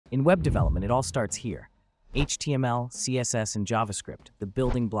In web development, it all starts here. HTML, CSS, and JavaScript, the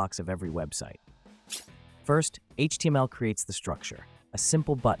building blocks of every website. First, HTML creates the structure, a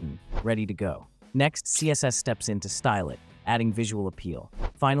simple button, ready to go. Next, CSS steps in to style it, adding visual appeal.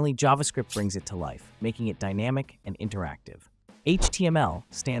 Finally, JavaScript brings it to life, making it dynamic and interactive. HTML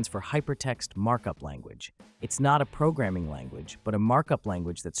stands for Hypertext Markup Language. It's not a programming language, but a markup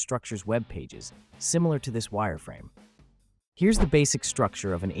language that structures web pages, similar to this wireframe. Here's the basic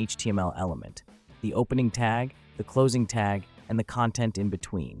structure of an HTML element: the opening tag, the closing tag, and the content in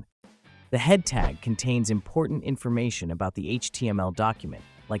between. The head tag contains important information about the HTML document,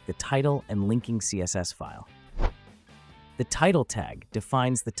 like the title and linking CSS file. The title tag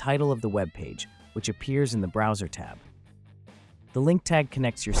defines the title of the web page, which appears in the Browser tab. The link tag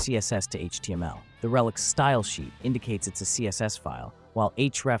connects your CSS to HTML. The relic style sheet indicates it's a CSS file, while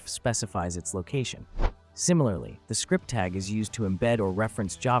href specifies its location. Similarly, the script tag is used to embed or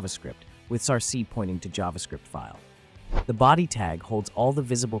reference JavaScript, with src pointing to JavaScript file. The body tag holds all the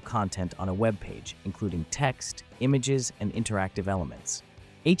visible content on a web page, including text, images, and interactive elements.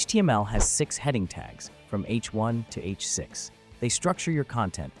 HTML has 6 heading tags, from H1 to H6. They structure your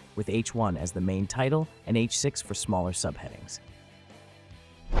content, with H1 as the main title and H6 for smaller subheadings.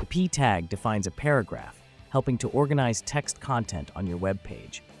 The P tag defines a paragraph, helping to organize text content on your web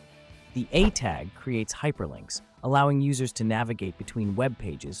page. The A tag creates hyperlinks, allowing users to navigate between web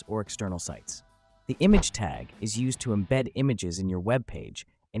pages or external sites. The image tag is used to embed images in your web page,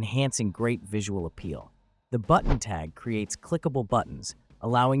 enhancing great visual appeal. The button tag creates clickable buttons,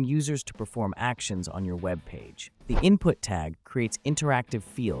 allowing users to perform actions on your web page. The input tag creates interactive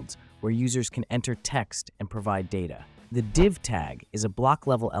fields where users can enter text and provide data. The div tag is a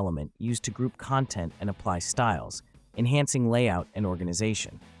block-level element used to group content and apply styles, enhancing layout and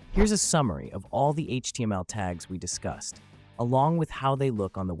organization. Here's a summary of all the HTML tags we discussed, along with how they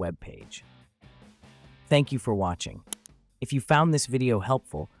look on the web page. Thank you for watching. If you found this video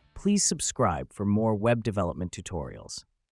helpful, please subscribe for more web development tutorials.